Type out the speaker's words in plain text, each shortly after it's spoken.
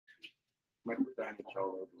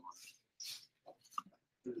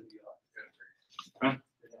Huh?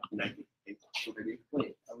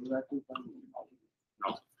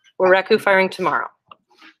 We're raku firing tomorrow.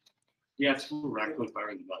 Yeah, it's raku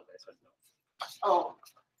firing the month. I said no. Oh.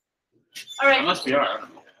 All right. Unless we are.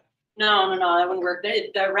 No, that wouldn't work.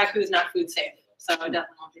 The raku is not food safe, so I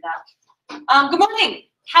definitely won't do that. Good morning.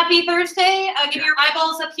 Happy Thursday. Give your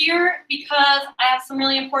eyeballs up here because I have some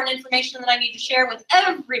really important information that I need to share with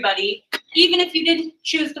everybody. Even if you didn't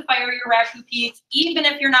choose to fire your raku piece, even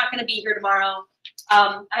if you're not going to be here tomorrow,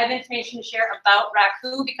 I have information to share about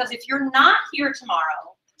raku because if you're not here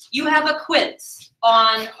tomorrow, you have a quiz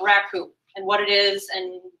on raku and what it is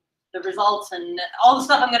and the results and all the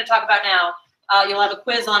stuff I'm going to talk about now. You'll have a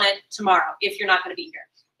quiz on it tomorrow if you're not going to be here.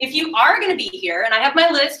 If you are going to be here, and I have my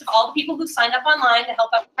list of all the people who signed up online to help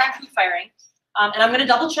out with raku firing, and I'm going to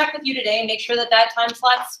double check with you today and make sure that that time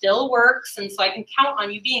slot still works, and so I can count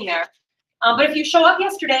on you being there. But if you show up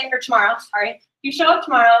yesterday or tomorrow, sorry, if you show up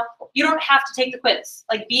tomorrow, you don't have to take the quiz.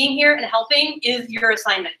 Like being here and helping is your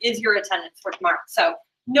assignment, is your attendance for tomorrow. So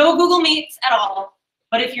no Google Meets at all.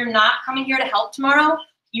 But if you're not coming here to help tomorrow,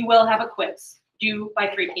 you will have a quiz due by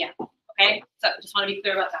 3 p.m. Okay, so just want to be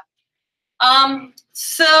clear about that.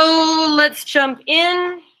 So let's jump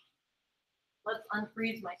in. Let's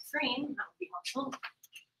unfreeze my screen. That would be helpful.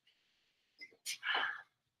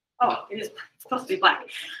 Oh, it is supposed to be black.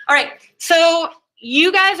 All right, so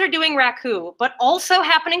you guys are doing raku, but also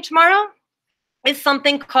happening tomorrow is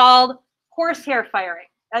something called horsehair firing.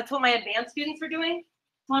 That's what my advanced students are doing.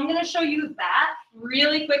 So I'm going to show you that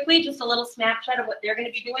really quickly, just a little snapshot of what they're going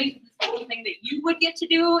to be doing. This is the only thing that you would get to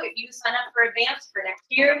do if you sign up for advanced for next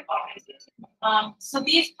year. So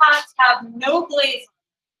these pots have no glaze.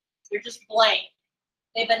 They're just blank.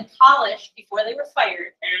 They've been polished before they were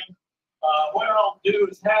fired. And what I'll do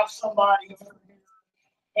is have somebody over here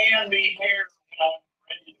hand me hair when I'm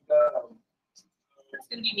ready to go. It's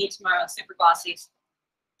going to be me tomorrow, super glossy. So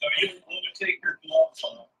you want to take your gloves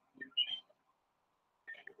off.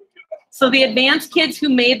 So the advanced kids who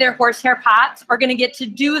made their horsehair pots are going to get to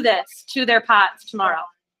do this to their pots tomorrow.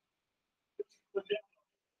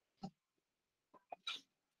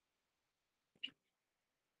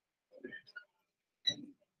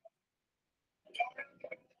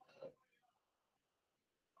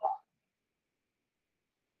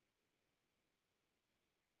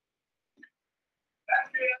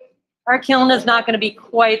 Our kiln is not going to be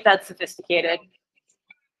quite that sophisticated.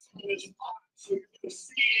 So you can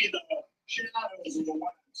see the shadows of the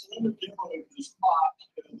wax. So let me get rid of this pot.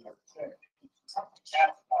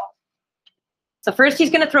 So first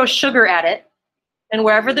he's going to throw sugar at it. And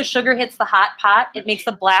wherever the sugar hits the hot pot, it makes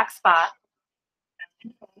a black spot. A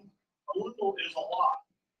little is a lot.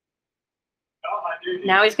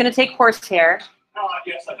 Now he's going to take horsehair. No,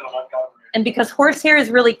 yes, I know. I've got it. And because horsehair is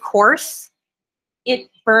really coarse,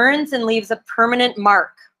 it burns and leaves a permanent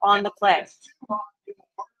mark on the clay.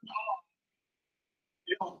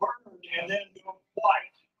 It'll burn and then go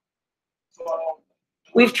white. So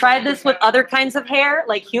We've tried this with other kinds of hair,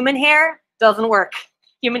 like human hair. Doesn't work.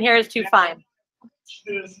 Human hair is too fine.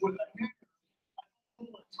 this with a hair, pull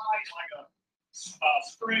it tight like a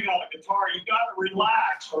string on a guitar. You got to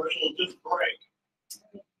relax or it'll just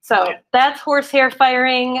break. So that's horsehair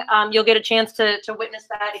firing. You'll get a chance to witness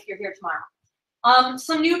that if you're here tomorrow.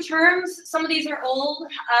 Some new terms. Some of these are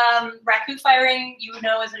old. Raku firing, you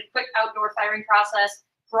know, is a quick outdoor firing process.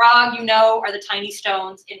 Grog, you know, are the tiny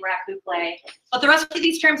stones in raku clay. But the rest of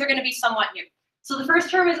these terms are going to be somewhat new. So the first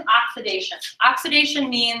term is oxidation. Oxidation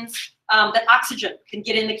means that oxygen can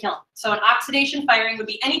get in the kiln. So an oxidation firing would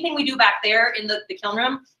be anything we do back there in the kiln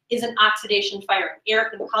room is an oxidation firing. Air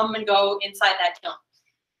can come and go inside that kiln.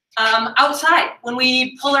 Outside, when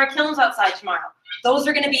we pull our kilns outside tomorrow, those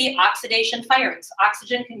are going to be oxidation firings.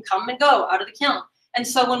 Oxygen can come and go out of the kiln. And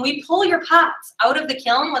so when we pull your pots out of the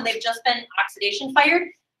kiln when they've just been oxidation fired,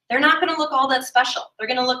 they're not going to look all that special. They're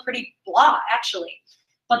going to look pretty blah, actually.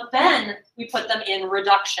 But then we put them in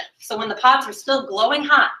reduction. So when the pots are still glowing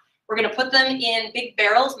hot, we're going to put them in big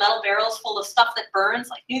barrels, metal barrels full of stuff that burns,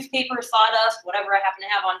 like newspaper, sawdust, whatever I happen to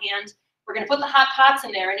have on hand. We're going to put the hot pots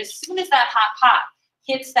in there, and as soon as that hot pot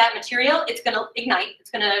hits that material, it's going to ignite. It's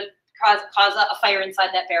going to cause a fire inside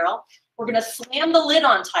that barrel. We're going to slam the lid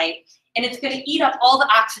on tight, and it's going to eat up all the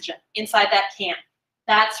oxygen inside that can.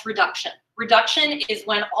 That's reduction. Reduction is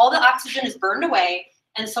when all the oxygen is burned away,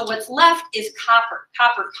 and so what's left is copper.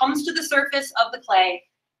 Copper comes to the surface of the clay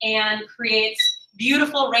and creates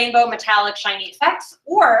beautiful rainbow metallic shiny effects,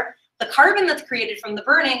 or the carbon that's created from the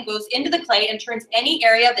burning goes into the clay and turns any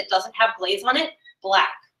area that doesn't have glaze on it black.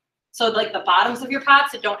 So like the bottoms of your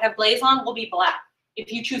pots that don't have glaze on will be black.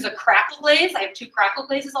 If you choose a crackle glaze, I have 2 crackle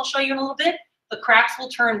glazes I'll show you in a little bit, the cracks will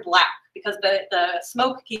turn black because the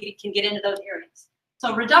smoke can get into those areas.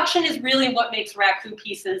 So reduction is really what makes raku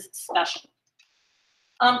pieces special.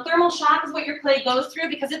 Thermal shock is what your clay goes through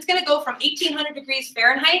because it's going to go from 1800 degrees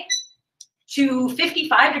Fahrenheit to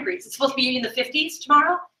 55 degrees. It's supposed to be in the 50s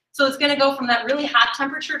tomorrow. So it's going to go from that really hot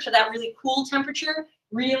temperature to that really cool temperature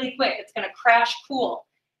really quick. It's going to crash cool.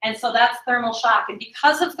 And so that's thermal shock. And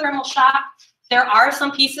because of thermal shock, there are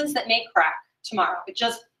some pieces that may crack tomorrow. It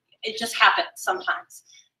just happens sometimes.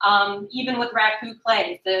 Even with raku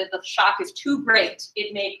clay, the shock is too great,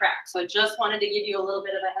 it may crack. So I just wanted to give you a little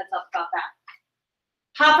bit of a heads up about that.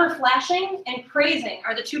 Copper flashing and crazing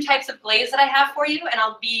are the 2 types of glaze that I have for you, and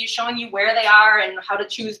I'll be showing you where they are and how to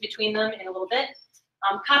choose between them in a little bit.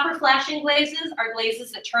 Copper flashing glazes are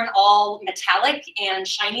glazes that turn all metallic and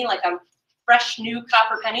shiny like a fresh new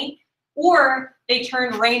copper penny, or they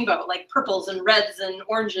turn rainbow like purples and reds and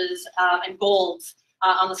oranges and golds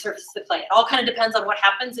on the surface of the clay. It all kind of depends on what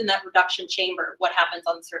happens in that reduction chamber, what happens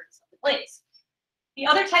on the surface of the glaze. The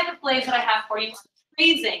other type of glaze that I have for you is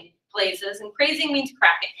crazing glazes, and crazing means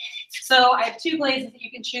cracking. So I have 2 glazes that you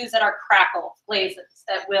can choose that are crackle glazes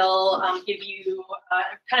that will give you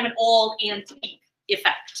kind of an old antique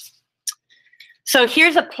effect. So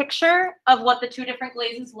here's a picture of what the 2 different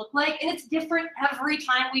glazes look like, and it's different every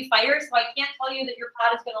time we fire, so I can't tell you that your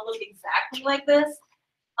pot is going to look exactly like this,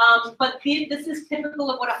 but this is typical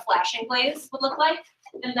of what a flashing glaze would look like,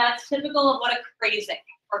 and that's typical of what a crazing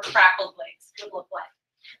or crackle glaze would look like.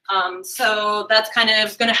 So that's kind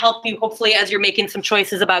of going to help you hopefully as you're making some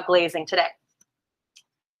choices about glazing today.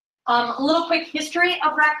 A little quick history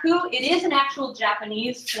of raku. It is an actual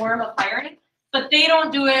Japanese form of firing, but they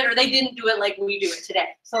don't do it, or they didn't do it like we do it today.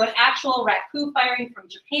 So an actual raku firing from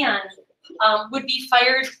Japan would be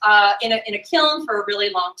fired in a kiln for a really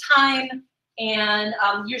long time. And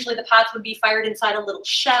usually the pots would be fired inside a little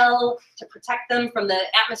shell to protect them from the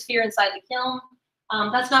atmosphere inside the kiln.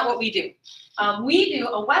 That's not what we do. We do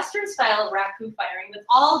a Western style of raku firing that's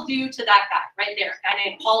all due to that guy right there, a guy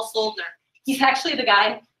named Paul Soldner. He's actually the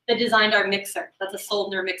guy that designed our mixer. That's a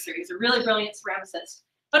Soldner mixer. He's a really brilliant ceramicist,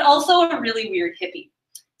 but also a really weird hippie.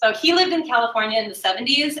 So he lived in California in the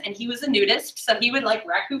 70s, and he was a nudist, so he would like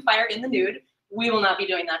raku fire in the nude. We will not be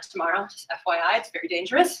doing that tomorrow, just FYI, it's very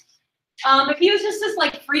dangerous. But he was just this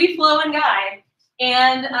like free-flowing guy.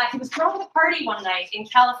 And he was throwing a party one night in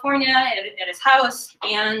California at his house,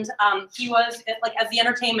 and he was, like, as the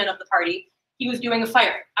entertainment of the party, he was doing a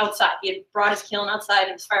fire outside. He had brought his kiln outside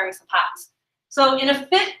and was firing some pots. So in a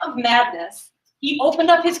fit of madness, he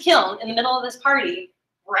opened up his kiln in the middle of this party,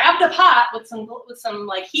 grabbed a pot with some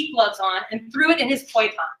like heat gloves on, and threw it in his koi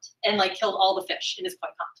pond, and like killed all the fish in his koi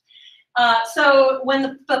pond. So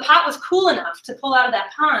when the pot was cool enough to pull out of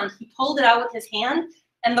that pond, he pulled it out with his hand,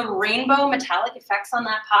 and the rainbow metallic effects on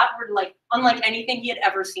that pot were like unlike anything he had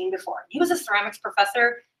ever seen before. He was a ceramics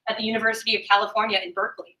professor at the University of California in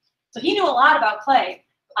Berkeley. So he knew a lot about clay,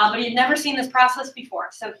 but he had never seen this process before.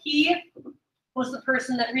 So he was the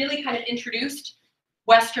person that really kind of introduced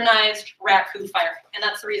westernized raku firing. And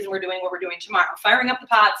that's the reason we're doing what we're doing tomorrow. Firing up the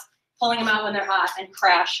pots, pulling them out when they're hot, and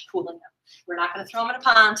crash cooling them. We're not going to throw them in a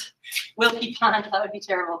pond, wilty pond, that would be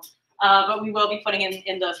terrible. But we will be putting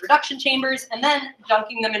in those reduction chambers and then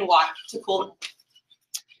dunking them in water to cool them.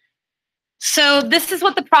 So this is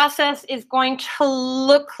what the process is going to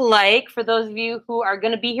look like for those of you who are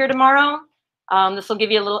going to be here tomorrow. This will give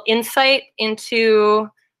you a little insight into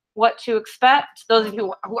what to expect. Those of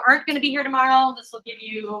you who aren't going to be here tomorrow, this will give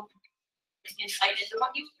you insight into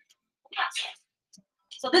what you can.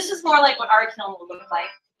 So this is more like what our kiln will look like.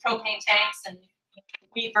 Propane tanks and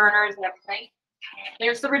weed burners and everything.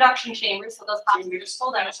 There's the reduction chamber, so those pots are just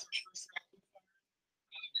pulled out.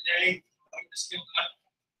 Today,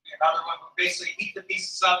 another one will basically heat the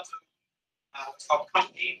pieces up to what's called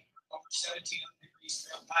company, over 1700 degrees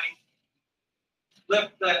Fahrenheit.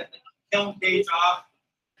 Lift the kiln cage off,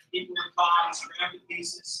 people with palms, grab the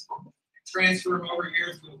pieces, and transfer them over here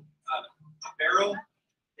to a barrel.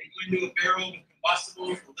 They go into a barrel with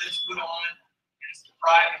combustibles, the lid's put on, and it's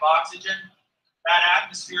deprived of oxygen. That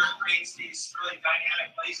atmosphere creates these really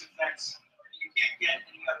dynamic blaze effects that you can't get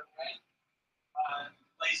any other way.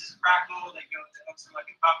 Blazes crackle, they go to looks like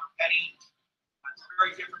a copper penny. It's a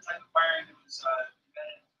very different type of firing that was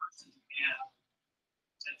invented first in Japan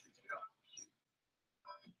centuries ago.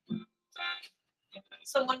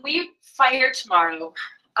 So when we fire tomorrow,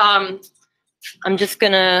 I'm just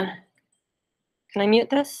gonna, can I mute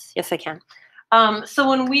this? Yes, I can. So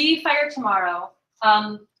when we fire tomorrow,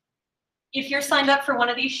 if you're signed up for one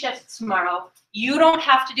of these shifts tomorrow, you don't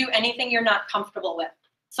have to do anything you're not comfortable with.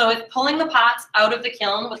 So if pulling the pots out of the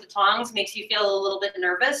kiln with the tongs makes you feel a little bit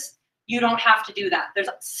nervous, you don't have to do that. There's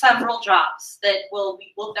several jobs that will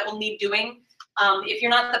need doing. If you're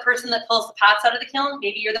not the person that pulls the pots out of the kiln,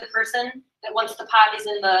 maybe you're the person that once the pot is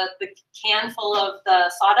in the can full of the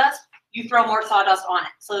sawdust, you throw more sawdust on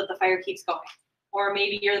it so that the fire keeps going. Or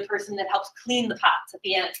maybe you're the person that helps clean the pots at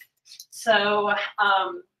the end. So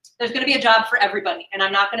there's going to be a job for everybody, and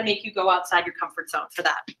I'm not going to make you go outside your comfort zone for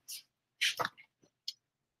that.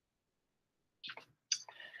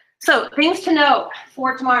 So things to know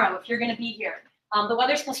for tomorrow if you're going to be here. The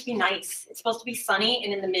weather's supposed to be nice. It's supposed to be sunny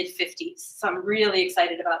and in the mid-50s. So I'm really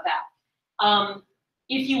excited about that.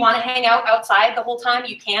 If you want to hang out outside the whole time,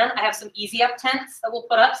 you can. I have some easy up tents that we'll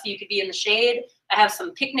put up so you could be in the shade. I have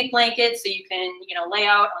some picnic blankets so you can, lay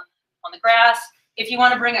out on the grass. If you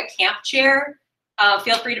want to bring a camp chair,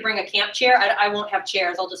 feel free to bring a camp chair. I won't have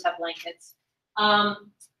chairs. I'll just have blankets.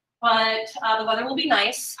 But the weather will be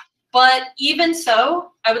nice. But even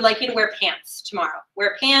so, I would like you to wear pants tomorrow.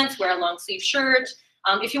 Wear pants, wear a long sleeve shirt.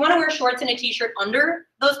 If you want to wear shorts and a t-shirt under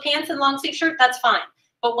those pants and long sleeve shirt, that's fine.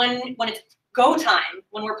 But when it's go time,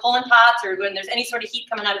 when we're pulling pots or when there's any sort of heat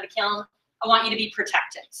coming out of the kiln, I want you to be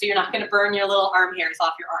protected. So you're not going to burn your little arm hairs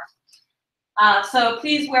off your arm. So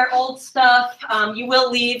please wear old stuff. You will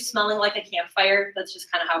leave smelling like a campfire. That's just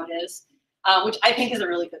kind of how it is, which I think is a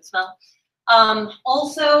really good smell.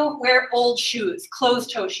 Also wear old shoes,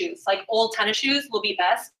 closed toe shoes, like old tennis shoes will be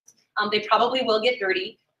best. They probably will get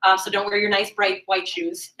dirty. So don't wear your nice bright white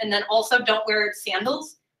shoes. And then also don't wear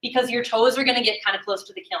sandals because your toes are going to get kind of close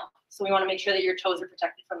to the kiln. So we want to make sure that your toes are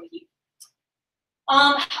protected from the heat.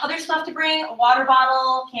 Other stuff to bring, a water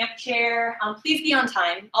bottle, camp chair. Please be on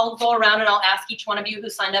time. I'll go around and I'll ask each one of you who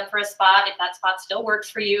signed up for a spot if that spot still works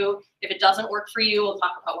for you. If it doesn't work for you, we'll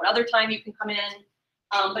talk about what other time you can come in.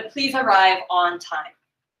 But please arrive on time.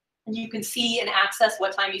 And you can see and access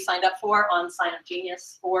what time you signed up for on Sign Up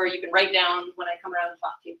Genius, or you can write down when I come around and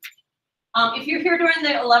talk to you. If you're here during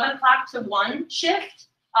the 11 o'clock to 1 shift,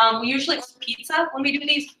 we usually order pizza when we do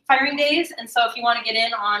these firing days. And so if you want to get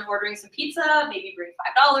in on ordering some pizza, maybe bring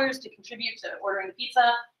 $5 to contribute to ordering the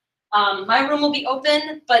pizza. My room will be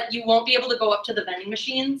open, but you won't be able to go up to the vending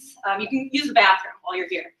machines. You can use the bathroom while you're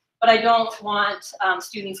here. But I don't want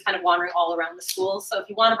students kind of wandering all around the school. So if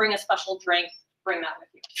you want to bring a special drink, bring that with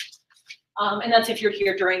you. And that's if you're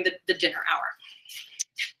here during the dinner hour.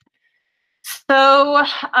 So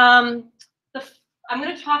I'm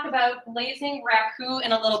going to talk about glazing raku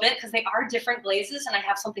in a little bit because they are different glazes, and I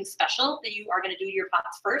have something special that you are going to do to your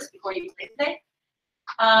pots first before you glaze today.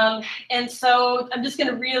 And so I'm just going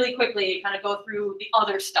to really quickly kind of go through the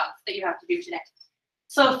other stuff that you have to do today.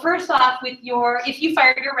 So first off, if you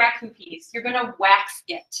fire your raku piece, you're going to wax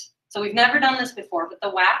it. So we've never done this before, but the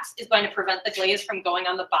wax is going to prevent the glaze from going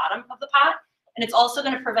on the bottom of the pot. And it's also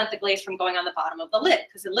going to prevent the glaze from going on the bottom of the lid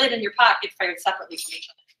because the lid and your pot get fired separately from each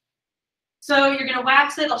other. So you're going to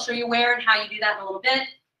wax it. I'll show you where and how you do that in a little bit.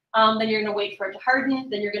 Then you're going to wait for it to harden.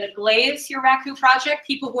 Then you're going to glaze your raku project.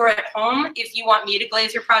 People who are at home, if you want me to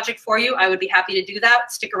glaze your project for you, I would be happy to do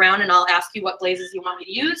that. Stick around and I'll ask you what glazes you want me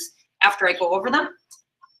to use after I go over them.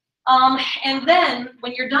 And then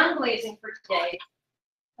when you're done glazing for today,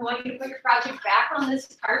 I want you to put your project back on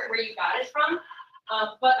this cart where you got it from.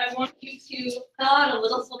 But I want you to fill out a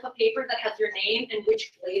little slip of paper that has your name and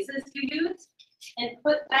which glazes you use, and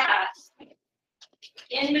put that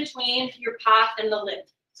in between your pot and the lid.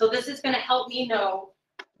 So this is going to help me know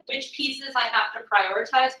which pieces I have to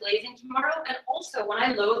prioritize glazing tomorrow. And also when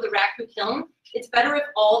I load the raku kiln, it's better if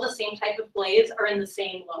all the same type of glaze are in the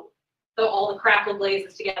same load. So all the crackle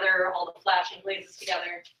glazes together, all the flashing glazes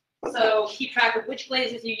together. So keep track of which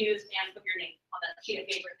glazes you use and put your name on that sheet of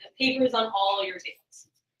paper. The paper is on all your tables.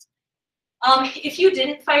 If you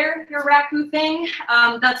didn't fire your raku thing,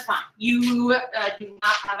 that's fine. You do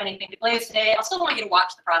not have anything to glaze today. I still want you to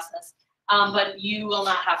watch the process, but you will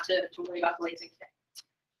not have to worry about glazing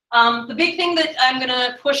today. The big thing that I'm going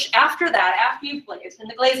to push after that, after you've glazed, and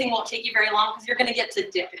the glazing won't take you very long because you're going to get to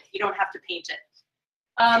dip it. You don't have to paint it.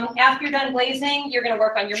 After you're done glazing, you're going to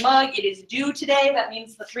work on your mug. It is due today. That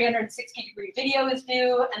means the 360-degree video is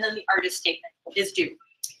due, and then the artist statement is due.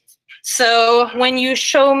 So when you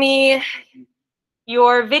show me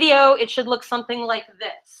your video, it should look something like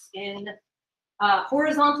this in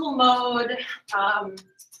horizontal mode,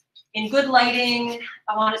 in good lighting.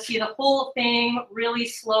 I want to see the whole thing really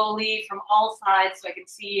slowly from all sides so I can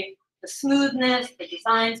see the smoothness, the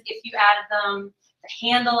designs, if you added them. The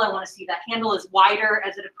handle, I want to see that handle is wider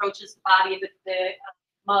as it approaches the body of the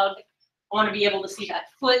mug. I want to be able to see that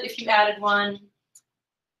foot if you added one.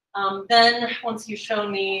 Then once you've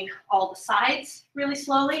shown me all the sides really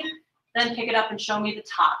slowly, Then pick it up and show me the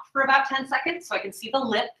top for about 10 seconds so I can see the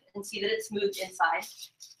lip and see that it's smooth inside.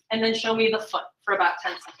 And then show me the foot for about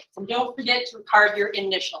 10 seconds. And don't forget to carve your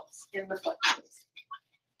initials in the foot.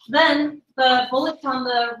 Then the bullets on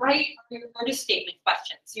the right are your artist statement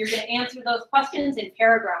questions. So you're going to answer those questions in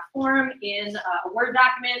paragraph form in a Word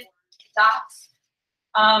document, docs.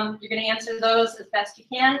 You're going to answer those as best you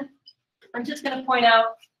can. I'm just going to point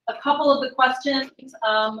out a couple of the questions.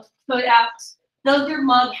 So it asks, does your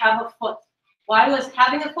mug have a foot? Why was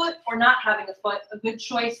having a foot or not having a foot a good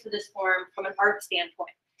choice for this form from an art standpoint?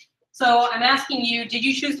 So I'm asking you, did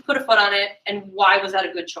you choose to put a foot on it, and why was that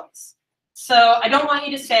a good choice? So I don't want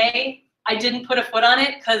you to say, I didn't put a foot on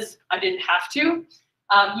it because I didn't have to.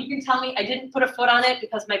 You can tell me I didn't put a foot on it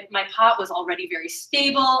because my pot was already very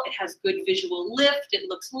stable. It has good visual lift. It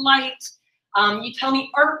looks light. You tell me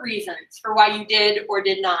art reasons for why you did or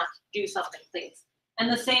did not do something, please.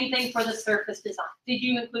 And the same thing for the surface design. Did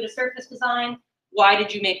you include a surface design? Why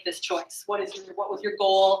did you make this choice? What was your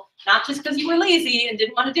goal? Not just because you were lazy and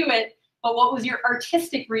didn't want to do it, but what was your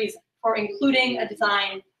artistic reason for including a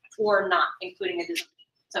design or not including a design?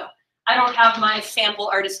 So I don't have my sample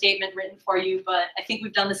artist statement written for you, but I think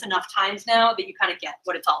we've done this enough times now that you kind of get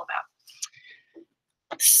what it's all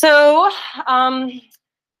about. So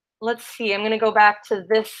let's see, I'm going to go back to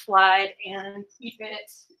this slide and keep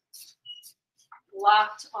it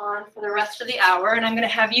locked on for the rest of the hour. And I'm going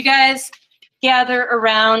to have you guys gather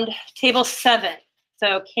around table 7.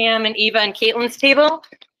 So Cam and Eva and Caitlin's table.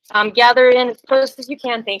 Gather in as close as you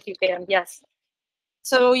can. Thank you, Pam. Yes.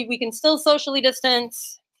 So we can still socially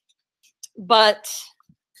distance, but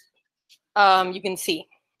you can see.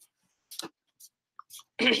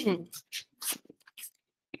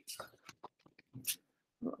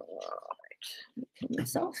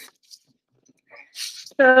 Myself.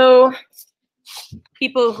 So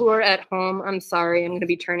people who are at home, I'm sorry, I'm going to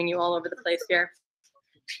be turning you all over the place here.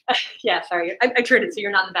 Yeah, sorry, I turned it so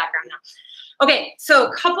you're not in the background now. Okay,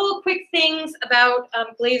 so a couple of quick things about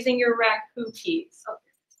glazing your raku keys.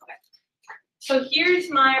 Okay. So here's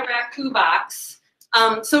my raku box.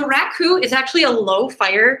 So raku is actually a low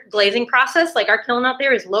fire glazing process. Like our kiln out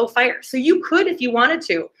there is low fire. So you could, if you wanted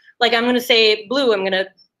to, like I'm going to say blue, I'm going to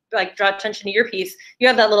like draw attention to your piece. You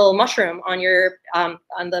have that little mushroom on your on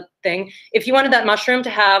the thing. If you wanted that mushroom to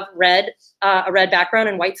have red, a red background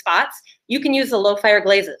and white spots, you can use the low fire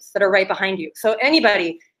glazes that are right behind you. So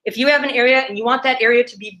anybody, if you have an area and you want that area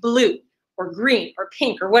to be blue or green or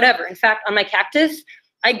pink or whatever. In fact, on my cactus,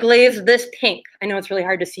 I glazed this pink. I know it's really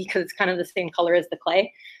hard to see because it's kind of the same color as the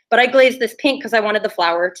clay, but I glazed this pink because I wanted the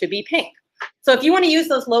flower to be pink. So if you want to use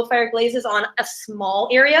those low fire glazes on a small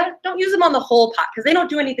area, don't use them on the whole pot because they don't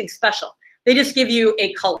do anything special. They just give you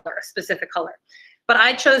a color, a specific color. But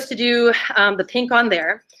I chose to do the pink on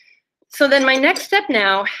there. So then my next step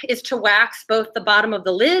now is to wax both the bottom of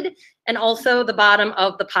the lid and also the bottom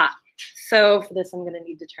of the pot. So for this, I'm going to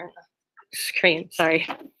need to turn the screen. Sorry.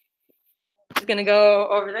 I'm going to go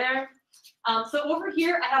over there. So over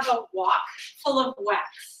here, I have a wok full of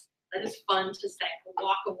wax. That is fun to say, a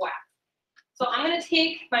wok of wax. So I'm going to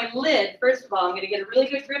take my lid, first of all, I'm going to get a really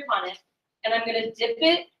good grip on it, and I'm going to dip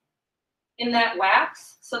it in that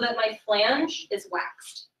wax so that my flange is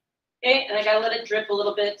waxed. Okay, and I got to let it drip a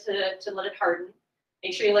little bit to let it harden.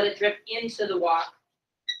 Make sure you let it drip into the wok.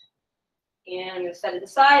 And I'm going to set it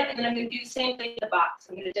aside, and then I'm going to do the same thing in the box.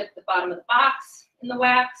 I'm going to dip the bottom of the box in the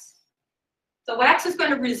wax. The wax is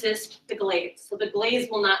going to resist the glaze, so the glaze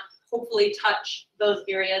will not hopefully touch those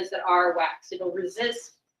areas that are waxed. It'll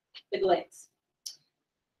resist the glaze.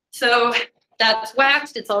 So that's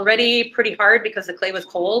waxed. It's already pretty hard because the clay was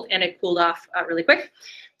cold and it cooled off really quick.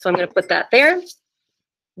 So I'm going to put that there.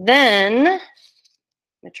 Then, I'm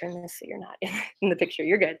going to turn this so you're not in the picture.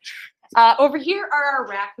 You're good. Over here are our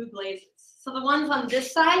raku glazes. So the ones on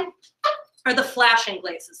this side are the flashing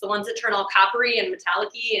glazes, the ones that turn all coppery and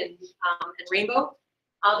metallic-y and rainbow.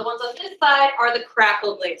 The ones on this side are the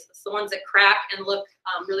crackle glazes, the ones that crack and look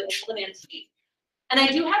really old and antique. And I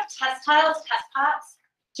do have test tiles, test pots,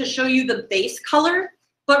 to show you the base color.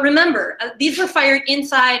 But remember, these were fired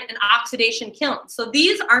inside an oxidation kiln. So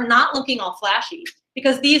these are not looking all flashy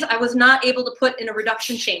because these I was not able to put in a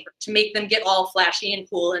reduction chamber to make them get all flashy and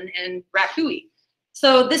cool and raku-y.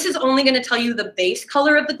 So this is only going to tell you the base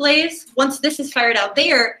color of the glaze. Once this is fired out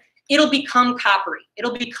there, it'll become coppery.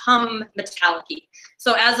 It'll become metallic-y.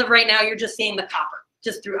 So as of right now, you're just seeing the copper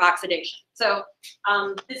just through oxidation. So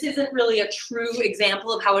this isn't really a true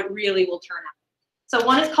example of how it really will turn out. So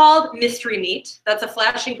one is called mystery meat. That's a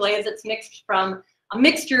flashing glaze that's mixed from a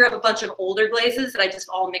mixture of a bunch of older glazes that I just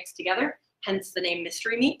all mixed together, hence the name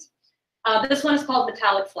mystery meat. This one is called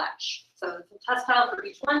metallic flash. So it's a test tile for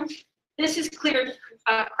each one. This is clear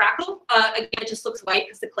crackle. Again, it just looks white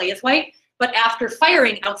because the clay is white. But after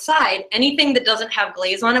firing outside, anything that doesn't have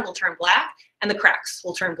glaze on it will turn black, and the cracks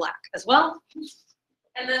will turn black as well.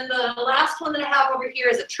 And then the last one that I have over here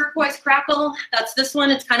is a turquoise crackle. That's this one.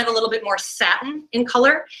 It's kind of a little bit more satin in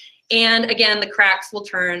color. And again, the cracks will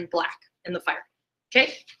turn black in the fire.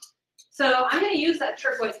 Okay? So I'm going to use that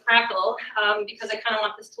turquoise crackle because I kind of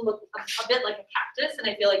want this to look a bit like a cactus, and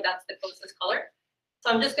I feel like that's the closest color. So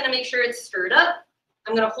I'm just going to make sure it's stirred up.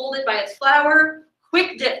 I'm going to hold it by its flower.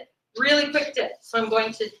 Quick dip. Really quick dip. So I'm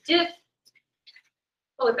going to dip,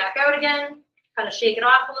 pull it back out again, kind of shake it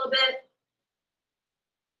off a little bit,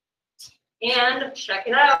 and check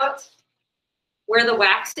it out. Where the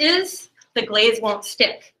wax is, the glaze won't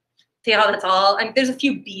stick. See how that's all? There's a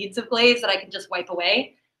few beads of glaze that I can just wipe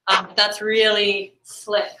away. That's really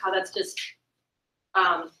slick, how that's just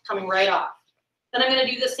coming right off. Then I'm going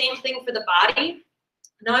to do the same thing for the body.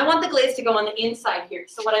 Now I want the glaze to go on the inside here.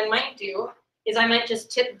 So what I might do is I might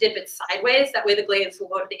just dip it sideways. That way the glaze will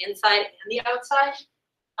go to the inside and the outside.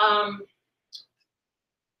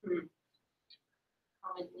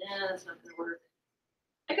 Yeah, that's not going to work.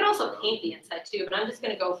 I could also paint the inside too, but I'm just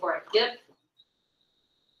going to go for it. Dip,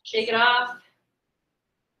 shake it off.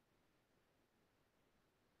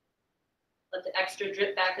 Let the extra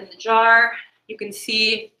drip back in the jar. You can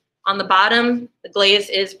see on the bottom, the glaze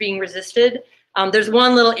is being resisted. There's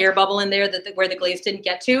one little air bubble in there where the glaze didn't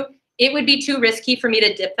get to. It would be too risky for me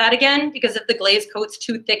to dip that again because if the glaze coats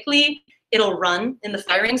too thickly, it'll run in the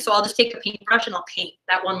firing. So I'll just take a paintbrush and I'll paint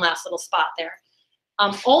that one last little spot there.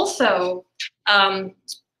 Also,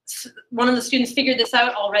 one of the students figured this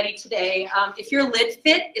out already today. If your lid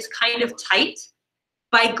fit is kind of tight,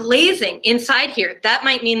 by glazing inside here, that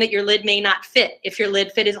might mean that your lid may not fit. If your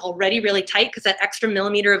lid fit is already really tight, because that extra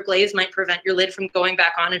millimeter of glaze might prevent your lid from going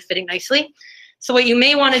back on and fitting nicely. So what you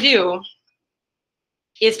may want to do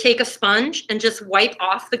is take a sponge and just wipe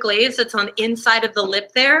off the glaze that's on the inside of the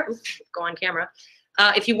lip there. Oops, go on camera.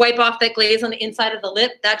 If you wipe off that glaze on the inside of the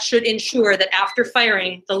lip, that should ensure that after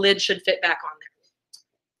firing, the lid should fit back on there.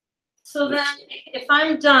 So then if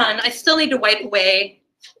I'm done, I still need to wipe away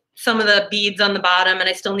some of the beads on the bottom, and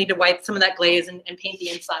I still need to wipe some of that glaze and paint the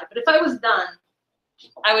inside. But if I was done,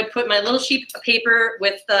 I would put my little sheet of paper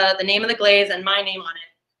with the name of the glaze and my name on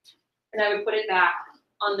it, and I would put it back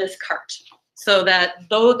on this cart so that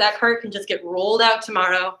though that cart can just get rolled out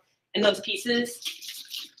tomorrow and those pieces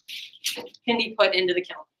can be put into the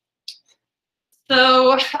kiln.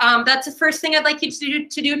 So that's the first thing I'd like you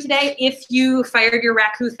to do today if you fired your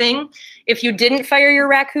raku thing. If you didn't fire your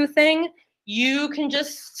raku thing, you can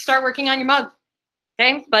just start working on your mug,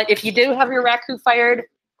 okay? But if you do have your raku fired,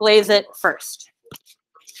 glaze it first.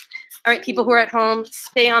 All right, people who are at home,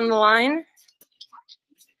 stay on the line.